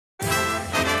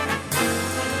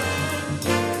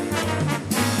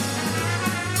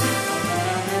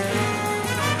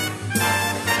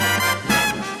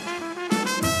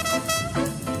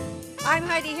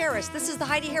Harris. This is the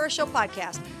Heidi Harris Show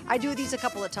podcast. I do these a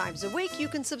couple of times a week. You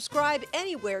can subscribe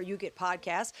anywhere you get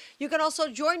podcasts. You can also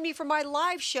join me for my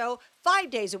live show 5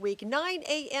 days a week, 9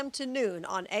 a.m. to noon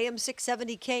on AM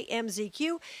 670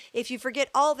 KMZQ. If you forget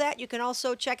all that, you can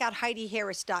also check out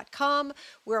HeidiHarris.com,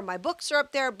 where my books are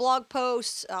up there, blog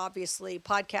posts, obviously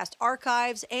podcast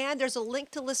archives, and there's a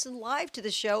link to listen live to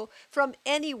the show from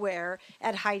anywhere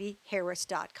at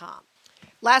HeidiHarris.com.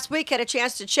 Last week, had a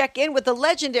chance to check in with the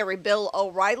legendary Bill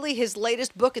O'Reilly. His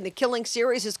latest book in the Killing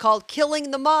series is called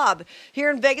Killing the Mob. Here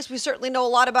in Vegas, we certainly know a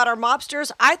lot about our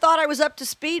mobsters. I thought I was up to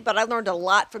speed, but I learned a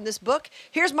lot from this book.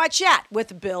 Here's my chat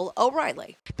with Bill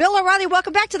O'Reilly. Bill O'Reilly,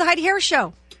 welcome back to the Heidi Harris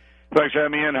Show. Thanks for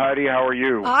having me in, Heidi. How are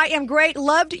you? I am great.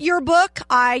 Loved your book.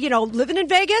 Living in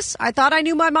Vegas, I thought I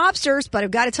knew my mobsters, but I've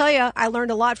got to tell you, I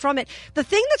learned a lot from it. The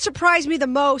thing that surprised me the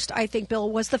most, I think, Bill,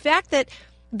 was the fact that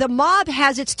the mob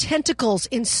has its tentacles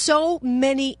in so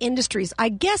many industries. I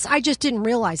guess I just didn't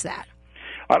realize that.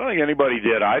 I don't think anybody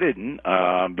did. I didn't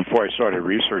before I started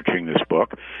researching this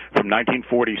book. From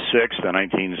 1946 to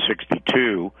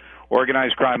 1962,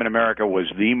 organized crime in America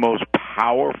was the most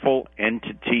powerful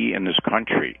entity in this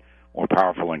country, more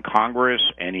powerful in Congress,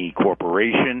 any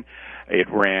corporation. It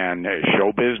ran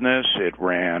show business. It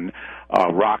ran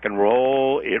rock and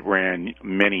roll. It ran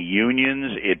many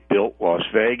unions. It built Las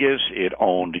Vegas. It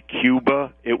owned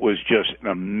Cuba. It was just an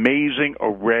amazing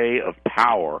array of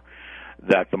power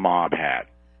that the mob had.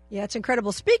 Yeah, it's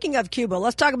incredible. Speaking of Cuba,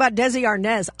 let's talk about Desi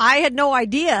Arnaz. I had no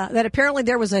idea that apparently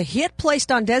there was a hit placed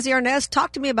on Desi Arnaz.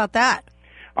 Talk to me about that.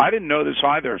 I didn't know this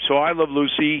either. So I Love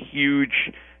Lucy,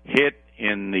 huge hit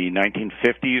in the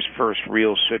 1950s, first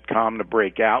real sitcom to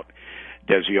break out.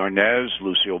 Desi Arnaz,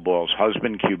 Lucille Ball's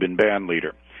husband, Cuban band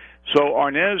leader. So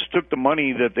Arnaz took the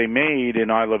money that they made in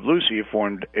I Love Lucy,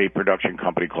 formed a production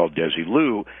company called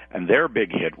Desilu, and their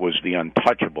big hit was The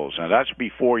Untouchables. Now, that's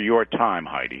before your time,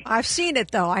 Heidi. I've seen it,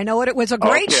 though. I know it was a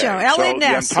great show. Elliot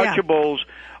Ness. The Untouchables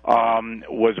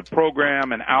was a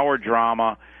program, an hour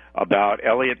drama about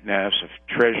Elliot Ness,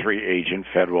 a Treasury agent,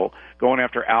 federal, going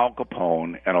after Al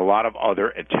Capone and a lot of other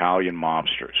Italian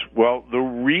mobsters. Well, the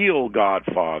real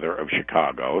godfather of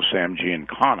Chicago, Sam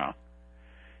Giancana,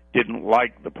 didn't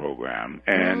like the program,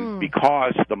 and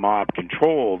because the mob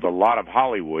controlled a lot of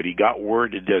Hollywood, he got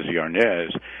word to Desi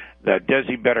Arnaz that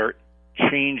Desi better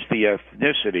change the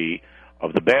ethnicity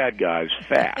of the bad guys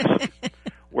fast.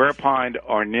 Whereupon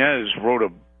Arnaz wrote a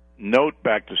note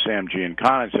back to Sam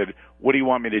Giancana and said, "What do you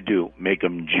want me to do, make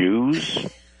them Jews?"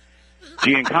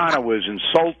 Giancana was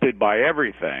insulted by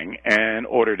everything and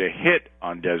ordered a hit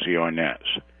on Desi Arnaz.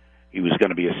 He was going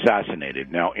to be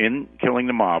assassinated. Now, in Killing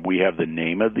the Mob, we have the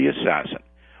name of the assassin.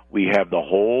 We have the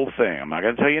whole thing. I'm not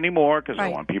going to tell you any more because I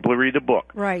want people to read the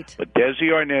book. Right. But Desi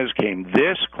Arnaz came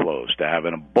this close to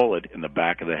having a bullet in the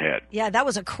back of the head. Yeah, that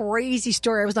was a crazy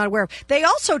story I was not aware of. They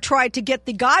also tried to get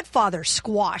The Godfather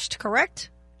squashed, correct?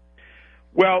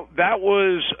 Well, that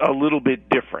was a little bit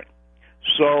different.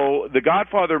 So the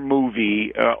Godfather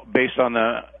movie, based on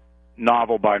the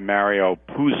novel by Mario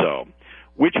Puzo,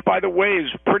 which, by the way, is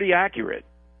pretty accurate.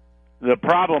 The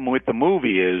problem with the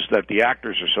movie is that the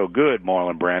actors are so good,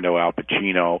 Marlon Brando, Al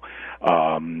Pacino,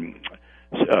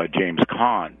 James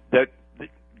Caan, that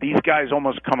these guys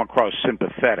almost come across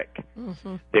sympathetic.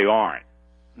 Mm-hmm. They aren't.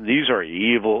 These are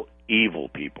evil, evil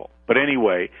people. But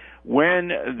anyway, when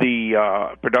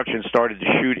the production started to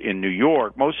shoot in New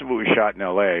York, most of it was shot in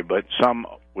L.A., but some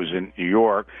was in New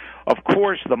York. Of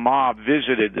course, the mob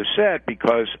visited the set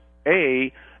because,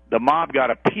 the mob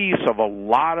got a piece of a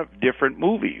lot of different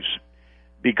movies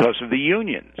because of the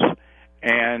unions.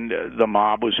 And the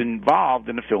mob was involved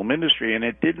in the film industry, and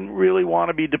it didn't really want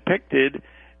to be depicted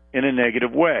in a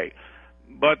negative way.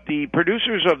 But the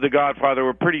producers of The Godfather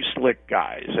were pretty slick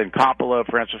guys. And Coppola,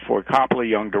 Francis Ford Coppola,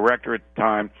 young director at the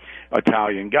time,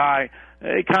 Italian guy,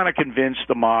 they kind of convinced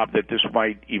the mob that this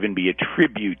might even be a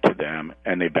tribute to them,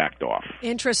 and they backed off.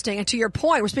 Interesting. And to your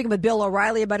point, we're speaking with Bill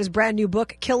O'Reilly about his brand new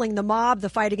book, Killing the Mob, The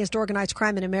Fight Against Organized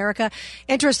Crime in America.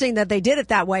 Interesting that they did it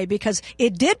that way because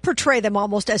it did portray them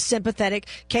almost as sympathetic,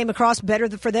 came across better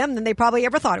for them than they probably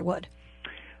ever thought it would.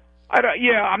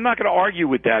 I'm not going to argue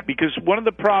with that because one of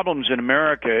the problems in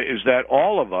America is that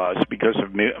all of us, because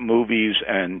of movies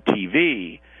and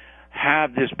TV,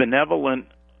 have this benevolent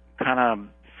kind of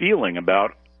feeling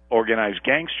about organized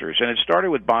gangsters. And it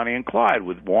started with Bonnie and Clyde,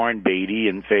 with Warren Beatty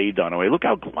and Faye Dunaway. Look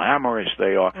how glamorous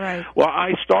they are. Right. Well,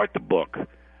 I start the book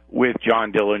with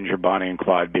John Dillinger, Bonnie and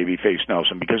Clyde, Babyface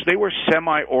Nelson, because they were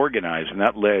semi-organized, and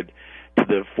that led to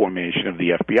the formation of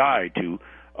the FBI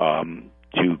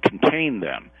to contain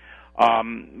them.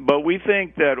 But we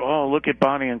think that, look at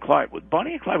Bonnie and Clyde.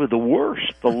 Bonnie and Clyde were the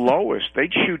worst, the lowest.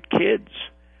 They'd shoot kids.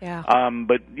 Yeah.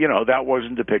 But, that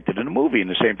wasn't depicted in the movie. And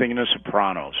the same thing in The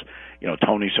Sopranos.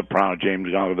 Tony Soprano, James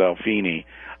Gandolfini.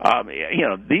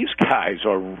 These guys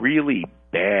are really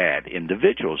bad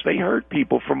individuals. They hurt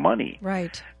people for money.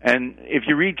 Right. And if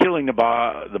you read Killing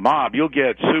the Mob, you'll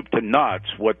get soup to nuts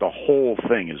what the whole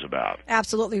thing is about.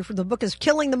 Absolutely. The book is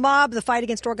Killing the Mob, The Fight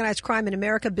Against Organized Crime in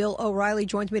America. Bill O'Reilly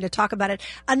joins me to talk about it.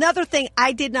 Another thing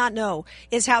I did not know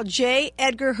is how J.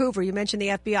 Edgar Hoover, you mentioned the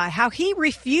FBI, how he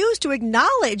refused to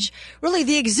acknowledge really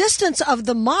the existence of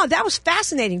the mob. That was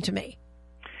fascinating to me.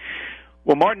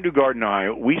 Well, Martin Dugard and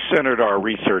I, we centered our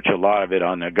research, a lot of it,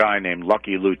 on a guy named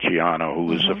Lucky Luciano, who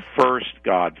was the first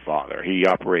Godfather. He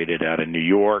operated out of New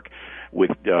York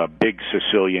with big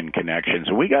Sicilian connections.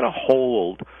 And we got a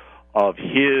hold of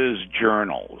his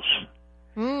journals.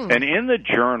 And in the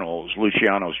journals,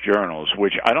 Luciano's journals,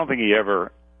 which I don't think he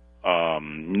ever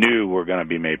knew were going to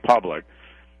be made public,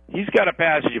 he's got a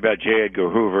passage about J. Edgar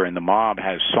Hoover and the mob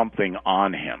has something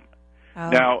on him. Oh.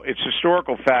 Now, it's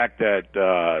historical fact that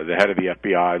the head of the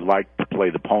FBI liked to play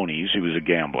the ponies. He was a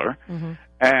gambler.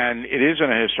 And it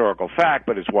isn't a historical fact,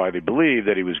 but it's why they believe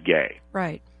that he was gay.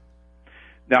 Right.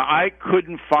 Now, I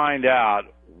couldn't find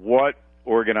out what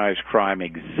organized crime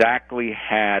exactly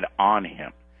had on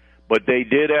him, but they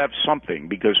did have something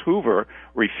because Hoover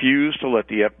refused to let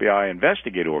the FBI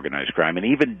investigate organized crime and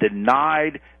even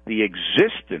denied the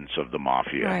existence of the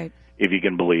mafia, if you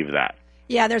can believe that.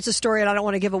 Yeah, there's a story, and I don't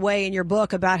want to give away in your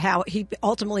book, about how he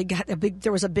ultimately got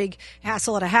there was a big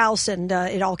hassle at a house, and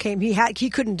it all came, he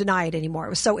couldn't deny it anymore. It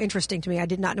was so interesting to me. I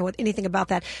did not know anything about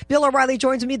that. Bill O'Reilly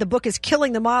joins me. The book is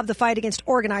Killing the Mob, The Fight Against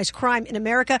Organized Crime in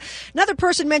America. Another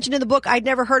person mentioned in the book I'd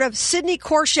never heard of, Sidney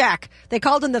Korshak. They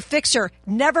called him the Fixer.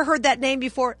 Never heard that name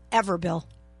before, ever, Bill.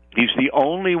 He's the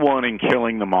only one in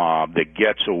Killing the Mob that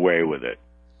gets away with it.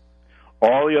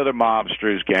 All the other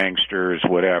mobsters, gangsters,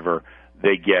 whatever,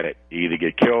 they get it. They either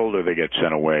get killed or they get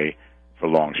sent away for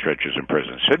long stretches in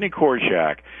prison. Sidney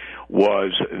Korshak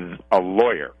was a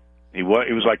lawyer. He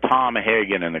was like Tom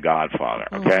Hagen in The Godfather,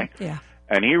 okay? Yeah.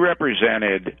 And he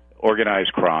represented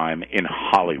organized crime in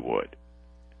Hollywood.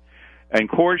 And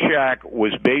Korshak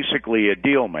was basically a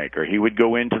deal maker. He would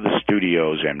go into the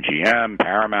studios, MGM,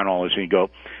 Paramount, all this, and he'd go,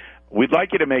 we'd like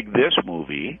you to make this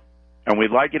movie, and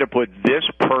we'd like you to put this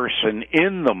person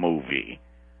in the movie.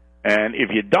 And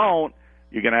if you don't,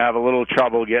 you're going to have a little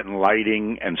trouble getting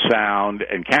lighting and sound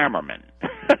and cameramen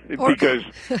because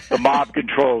the mob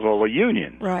controls all the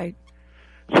unions. Right.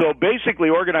 So basically,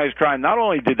 organized crime, not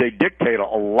only did they dictate a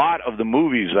lot of the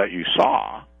movies that you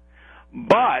saw,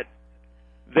 but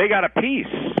they got a piece.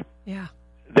 Yeah.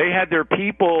 They had their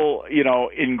people,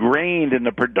 ingrained in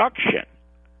the production,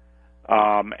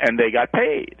 and they got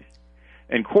paid.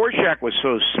 And Korshak was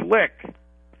so slick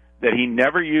that he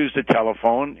never used a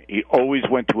telephone. He always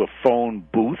went to a phone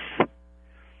booth.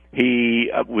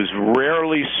 He was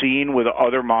rarely seen with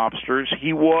other mobsters.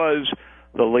 He was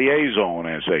the liaison,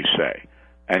 as they say,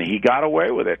 and he got away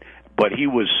with it. But he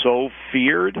was so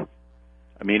feared.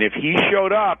 I mean, if he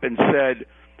showed up and said,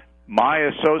 my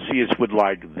associates would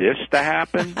like this to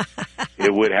happen,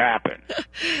 it would happen.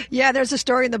 Yeah, there's a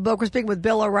story in the book. We're speaking with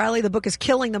Bill O'Reilly. The book is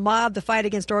Killing the Mob, The Fight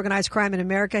Against Organized Crime in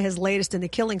America, his latest in the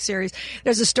Killing series.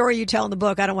 There's a story you tell in the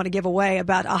book, I don't want to give away,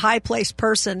 about a high-placed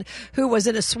person who was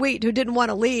in a suite who didn't want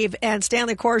to leave, and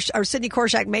Sidney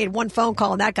Korshak made one phone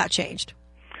call, and that got changed.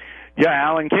 Yeah,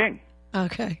 Alan King.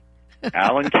 Okay.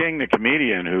 Alan King, the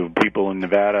comedian who people in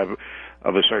Nevada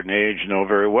of a certain age know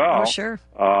very well, oh, sure.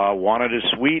 Wanted a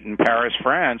suite in Paris,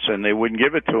 France, and they wouldn't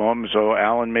give it to him, so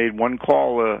Alan made one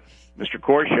call Mr.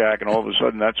 Korshak, and all of a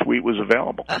sudden that suite was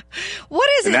available. What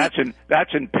is and it?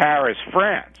 That's in Paris,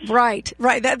 France. Right.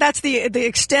 That's the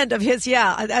extent of his.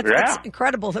 That's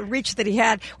incredible, the reach that he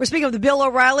had. We're speaking of the Bill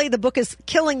O'Reilly. The book is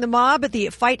Killing the Mob, The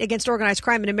Fight Against Organized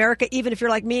Crime in America. Even if you're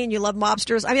like me and you love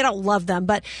mobsters, I mean, I don't love them,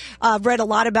 but I've read a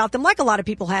lot about them, like a lot of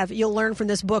people have. You'll learn from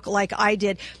this book, like I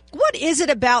did. What is it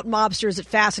about mobsters that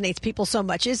fascinates people so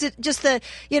much? Is it just the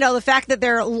fact that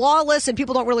they're lawless and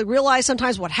people don't really realize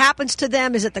sometimes what happens to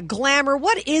them? Is it the glamour?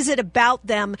 What is it about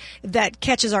them that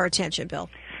catches our attention, Bill?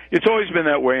 It's always been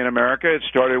that way in America. It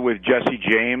started with Jesse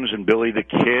James and Billy the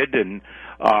Kid and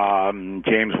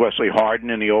James Wesley Hardin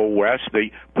in the Old West. The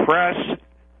press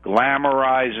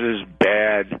glamorizes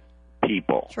bad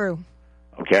people. True.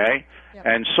 Okay? Yep.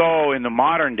 And so in the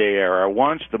modern day era,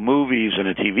 once the movies and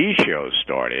the TV shows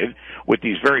started with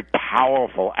these very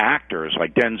powerful actors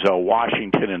like Denzel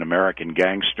Washington in American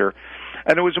Gangster,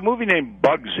 and there was a movie named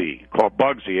Bugsy, called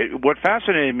Bugsy. What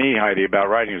fascinated me, Heidi, about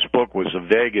writing this book was the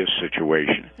Vegas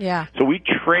situation. Yeah. So we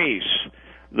trace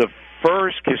the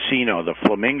first casino, the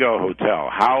Flamingo Hotel,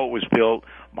 how it was built,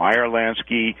 Meyer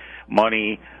Lansky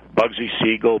money, Bugsy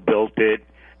Siegel built it,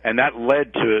 and that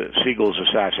led to Siegel's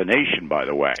assassination, by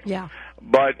the way. Yeah.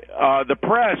 But the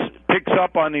press picks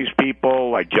up on these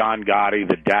people like John Gotti,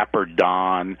 the Dapper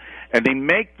Don, and they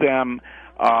make them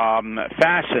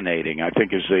fascinating, I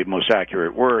think is the most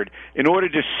accurate word, in order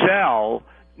to sell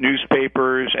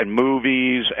newspapers and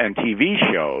movies and TV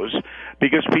shows,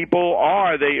 because people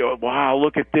wow,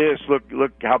 look at this,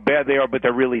 look how bad they are, but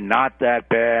they're really not that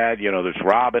bad. There's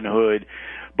Robin Hood.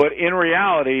 But in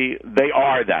reality, they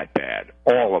are that bad,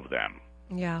 all of them.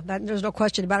 Yeah, there's no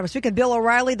question about it. Speaking of Bill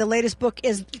O'Reilly, the latest book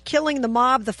is Killing the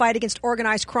Mob, The Fight Against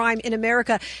Organized Crime in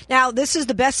America. Now, this is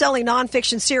the best-selling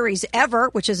nonfiction series ever,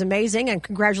 which is amazing, and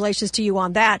congratulations to you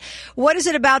on that. What is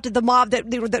it about the mob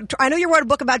I know you wrote a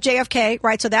book about JFK,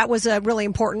 right? So that was really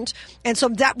important. And so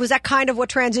was that kind of what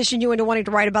transitioned you into wanting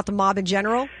to write about the mob in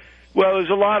general? Well, there's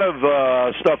a lot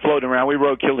of stuff floating around. We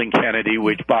wrote Killing Kennedy,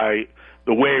 which, by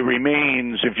the way,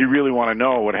 remains, if you really want to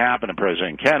know what happened to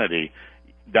President Kennedy,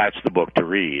 that's the book to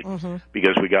read,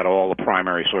 because we got all the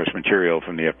primary source material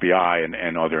from the FBI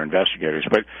and other investigators.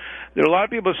 But there are a lot of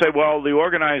people who say, well, the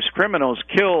organized criminals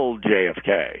killed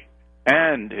JFK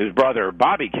and his brother,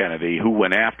 Bobby Kennedy, who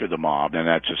went after the mob, and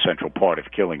that's a central part of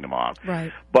killing the mob.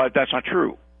 Right. But that's not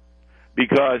true,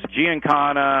 because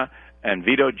Giancana and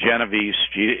Vito Genovese,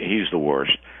 he's the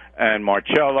worst, and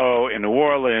Marcello in New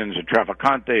Orleans and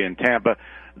Trafficante in Tampa,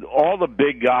 all the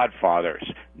big godfathers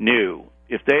knew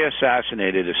if they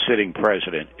assassinated a sitting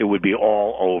president, it would be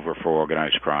all over for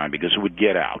organized crime, because it would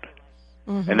get out.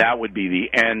 And that would be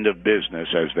the end of business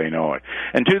as they know it.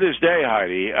 And to this day,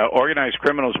 Heidi, organized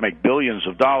criminals make billions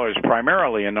of dollars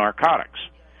primarily in narcotics.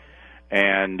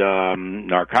 And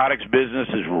narcotics business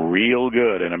is real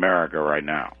good in America right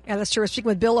now. Yeah, that's true. We're speaking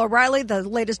with Bill O'Reilly. The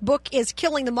latest book is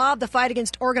Killing the Mob, The Fight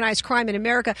Against Organized Crime in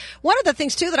America. One of the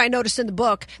things, too, that I noticed in the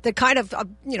book that kind of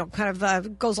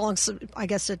goes along, I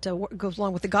guess it goes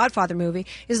along with the Godfather movie,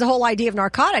 is the whole idea of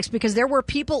narcotics, because there were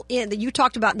people that you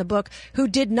talked about in the book who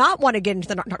did not want to get into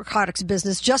the narcotics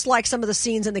business, just like some of the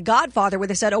scenes in The Godfather where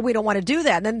they said, we don't want to do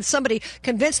that. And then somebody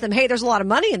convinced them, hey, there's a lot of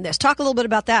money in this. Talk a little bit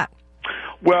about that.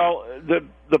 Well,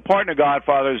 the partner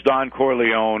Godfathers, Don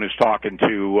Corleone, is talking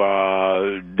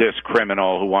to this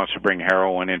criminal who wants to bring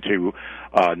heroin into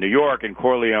New York, and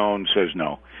Corleone says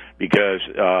no, because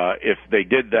if they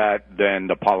did that, then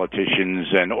the politicians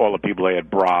and all the people they had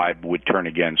bribed would turn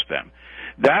against them.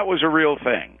 That was a real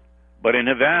thing. But in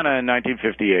Havana in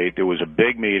 1958, there was a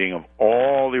big meeting of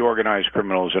all the organized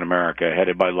criminals in America,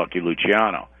 headed by Lucky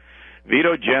Luciano.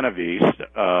 Vito Genovese,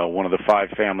 one of the 5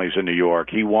 families in New York,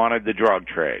 he wanted the drug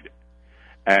trade.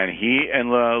 And he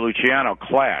and Luciano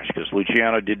clashed, because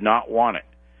Luciano did not want it.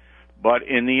 But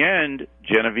in the end,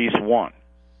 Genovese won.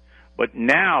 But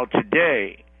now,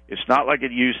 today, it's not like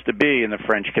it used to be in the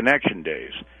French Connection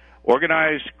days.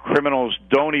 Organized criminals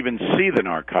don't even see the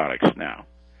narcotics now.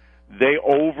 They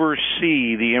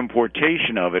oversee the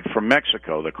importation of it from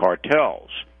Mexico, the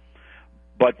cartels.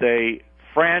 But they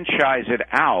franchise it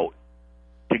out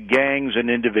to gangs and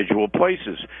individual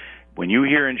places. When you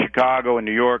hear in Chicago and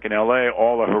New York and L.A.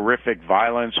 all the horrific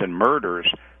violence and murders,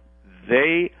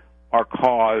 they are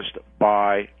caused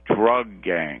by drug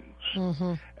gangs.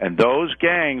 And those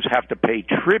gangs have to pay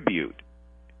tribute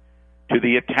to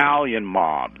the Italian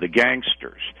mob, the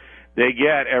gangsters. They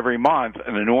get every month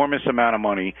an enormous amount of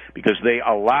money because they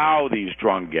allow these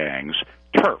drug gangs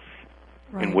turf.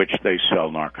 Right. In which they sell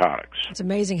narcotics. It's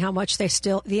amazing how much the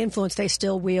influence they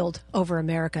still wield over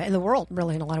America and the world,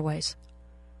 really, in a lot of ways.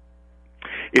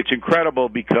 It's incredible,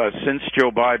 because since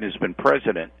Joe Biden has been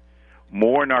president,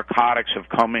 more narcotics have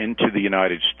come into the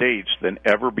United States than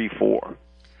ever before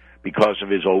because of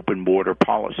his open border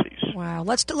policies. Wow.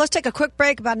 Let's take a quick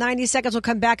break, about 90 seconds. We'll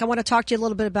come back. I want to talk to you a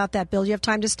little bit about that. Bill, do you have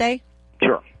time to stay?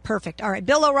 Sure. Perfect. All right.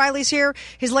 Bill O'Reilly's here.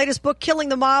 His latest book, Killing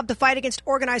the Mob, The Fight Against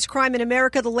Organized Crime in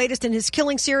America, the latest in his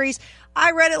killing series.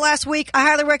 I read it last week. I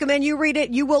highly recommend you read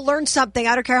it. You will learn something.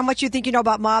 I don't care how much you think you know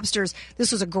about mobsters.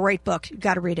 This was a great book. You've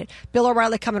got to read it. Bill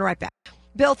O'Reilly coming right back.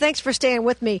 Bill, thanks for staying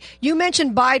with me. You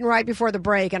mentioned Biden right before the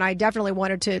break, and I definitely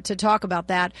wanted to talk about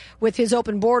that with his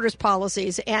open borders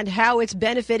policies and how it's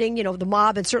benefiting, the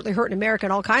mob, and certainly hurting America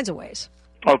in all kinds of ways.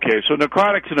 Okay, so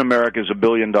narcotics in America is a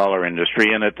billion-dollar industry,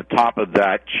 and at the top of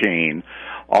that chain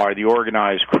are the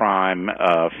organized crime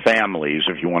families,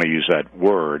 if you want to use that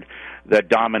word, that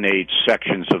dominate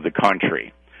sections of the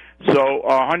country. So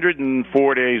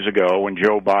 104 days ago, when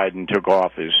Joe Biden took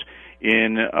office,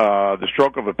 in the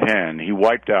stroke of a pen, he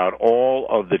wiped out all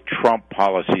of the Trump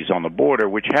policies on the border,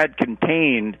 which had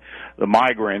contained the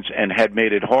migrants and had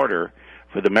made it harder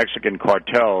for the Mexican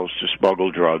cartels to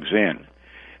smuggle drugs in.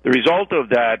 The result of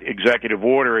that executive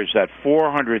order is that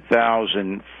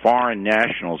 400,000 foreign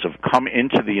nationals have come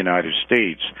into the United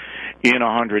States in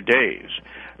 100 days.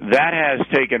 That has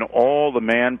taken all the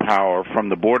manpower from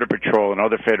the Border Patrol and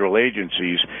other federal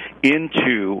agencies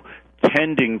into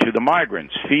tending to the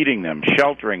migrants, feeding them,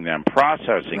 sheltering them,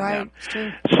 processing them.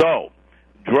 True. So,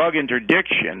 drug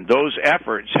interdiction, those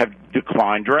efforts have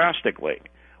declined drastically.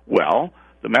 Well,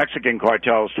 the Mexican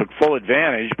cartels took full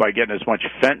advantage by getting as much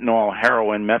fentanyl,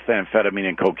 heroin, methamphetamine,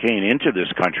 and cocaine into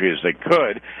this country as they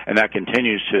could, and that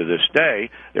continues to this day.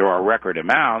 There are record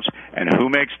amounts, and who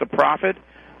makes the profit?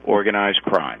 Organized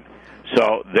crime.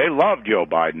 So they love Joe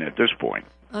Biden at this point.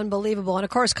 Unbelievable. And, of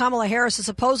course, Kamala Harris is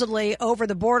supposedly over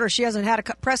the border. She hasn't had a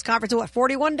press conference in,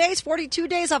 41 days, 42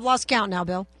 days? I've lost count now,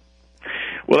 Bill.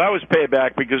 Well, that was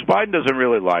payback because Biden doesn't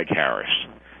really like Harris.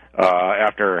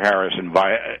 After Harris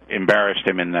embarrassed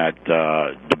him in that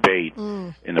debate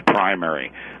in the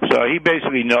primary. So he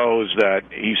basically knows that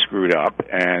he screwed up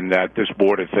and that this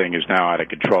border thing is now out of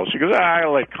control. So he goes,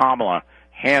 I'll let Kamala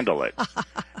handle it.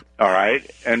 All right?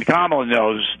 And Kamala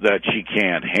knows that she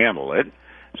can't handle it.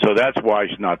 So that's why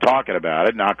she's not talking about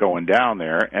it, not going down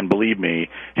there, and believe me,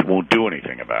 she won't do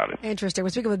anything about it. Interesting. We're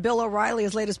speaking with Bill O'Reilly,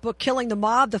 his latest book, Killing the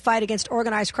Mob, The Fight Against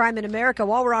Organized Crime in America.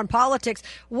 While we're on politics,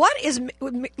 what is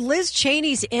Liz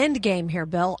Cheney's end game here,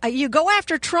 Bill? You go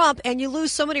after Trump and you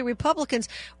lose so many Republicans.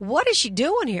 What is she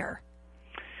doing here?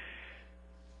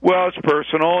 Well, it's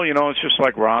personal. You know, it's just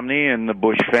like Romney and the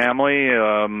Bush family.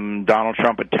 Donald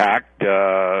Trump attacked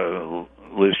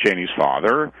Liz Cheney's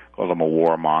father, called him a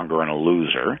warmonger and a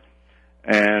loser,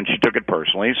 and she took it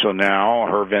personally, so now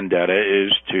her vendetta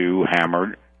is to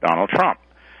hammer Donald Trump.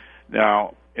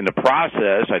 Now, in the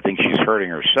process, I think she's hurting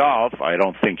herself. I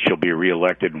don't think she'll be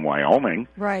reelected in Wyoming.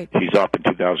 Right. She's up in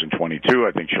 2022.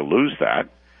 I think she'll lose that.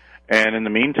 And in the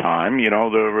meantime, you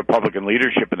know, the Republican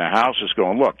leadership in the House is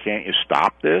going, look, can't you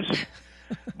stop this?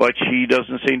 But she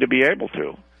doesn't seem to be able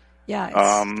to. Yeah,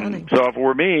 it's stunning. So if it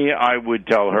were me, I would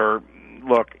tell her,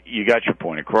 look, you got your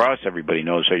point across. Everybody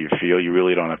knows how you feel. You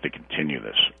really don't have to continue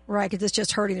this. Right, because it's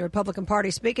just hurting the Republican Party.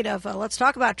 Speaking of, let's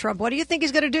talk about Trump. What do you think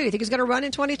he's going to do? You think he's going to run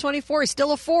in 2024? He's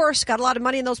still a force, got a lot of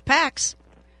money in those PACs.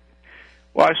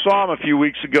 Well, I saw him a few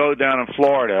weeks ago down in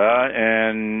Florida,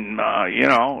 and, you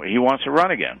know, he wants to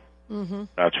run again. Mm-hmm.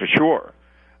 That's for sure.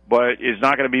 But it's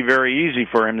not going to be very easy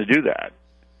for him to do that.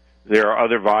 There are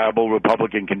other viable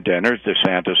Republican contenders,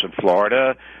 DeSantis in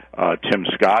Florida, Tim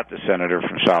Scott, the senator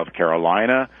from South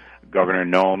Carolina, Governor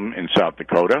Noem in South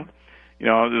Dakota. You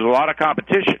know, there's a lot of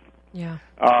competition. Yeah.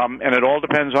 And it all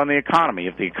depends on the economy.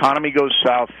 If the economy goes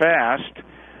south fast,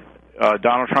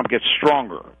 Donald Trump gets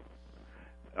stronger.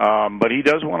 But he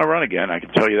does want to run again. I can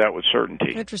tell you that with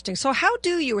certainty. Interesting. So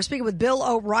we're speaking with Bill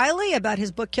O'Reilly about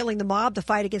his book, Killing the Mob, The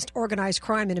Fight Against Organized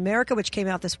Crime in America, which came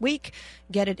out this week.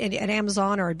 Get it at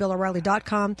Amazon or at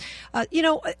BillO'Reilly.com. You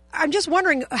know, I'm just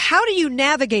wondering, how do you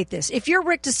navigate this? If you're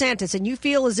Rick DeSantis and you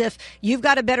feel as if you've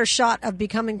got a better shot of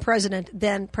becoming president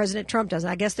than President Trump does,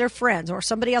 and I guess they're friends or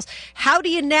somebody else, how do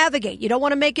you navigate? You don't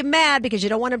want to make him mad because you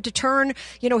don't want him to turn,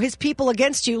 you know, his people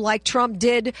against you like Trump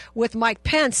did with Mike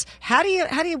Pence. How do you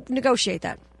negotiate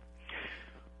that?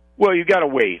 Well, you got to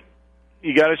wait.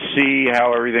 You got to see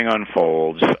how everything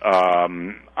unfolds.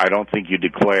 I don't think you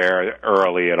declare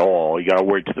early at all. You got to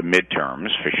wait to the midterms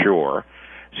for sure.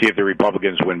 See if the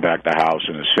Republicans win back the House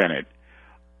and the Senate.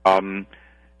 And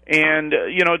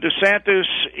you know, DeSantis,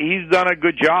 he's done a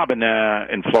good job in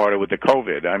Florida with the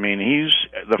COVID. I mean, he's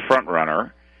the front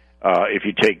runner if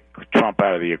you take Trump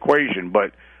out of the equation.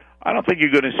 But I don't think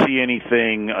you're going to see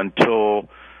anything until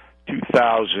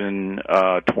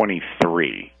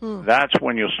 2023. That's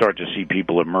when you'll start to see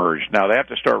people emerge. Now, they have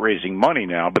to start raising money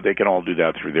now, but they can all do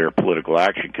that through their political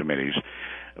action committees.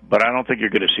 But I don't think you're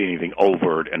going to see anything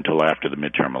overt until after the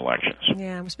midterm elections.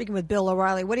 Yeah, I'm speaking with Bill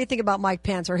O'Reilly. What do you think about Mike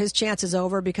Pence? Are his chances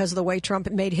over because of the way Trump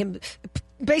made him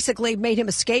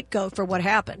a scapegoat for what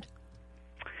happened?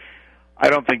 I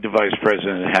don't think the vice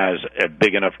president has a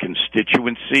big enough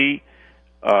constituency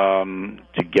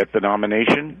to get the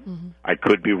nomination. Mm-hmm. I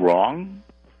could be wrong,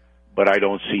 but I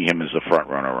don't see him as the front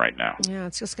runner right now. Yeah,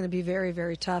 it's just going to be very,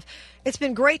 very tough. It's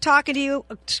been great talking to you.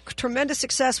 Tremendous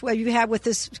success what you had with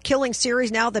this Killing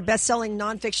series, now the best-selling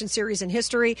nonfiction series in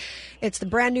history. It's the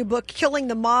brand new book, Killing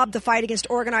the Mob, The Fight Against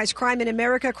Organized Crime in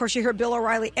America. Of course, you hear Bill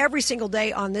O'Reilly every single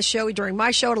day on this show, during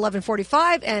my show at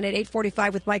 11:45 and at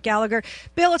 8:45 with Mike Gallagher.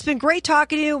 Bill, it's been great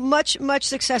talking to you. Much, much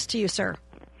success to you, sir.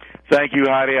 Thank you,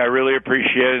 Heidi. I really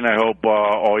appreciate it, and I hope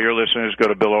all your listeners go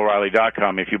to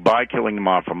BillO'Reilly.com. If you buy Killing the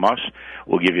Mob from us,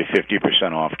 we'll give you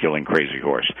 50% off Killing Crazy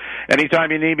Horse.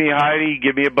 Anytime you need me, Heidi,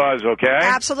 give me a buzz, okay?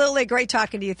 Absolutely. Great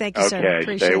talking to you. Thank you, sir.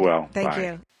 Okay, stay well. Thank Bye.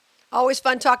 you. Always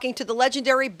fun talking to the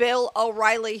legendary Bill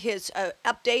O'Reilly. His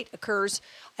update occurs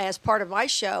as part of my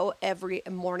show every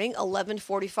morning,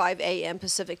 11:45 a.m.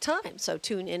 Pacific time. So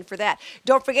tune in for that.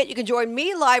 Don't forget, you can join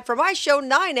me live for my show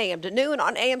 9 a.m. to noon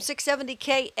on AM 670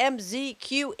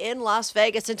 KMZQ in Las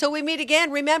Vegas. Until we meet again,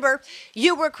 remember,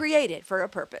 you were created for a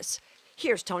purpose.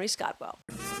 Here's Tony Scottwell.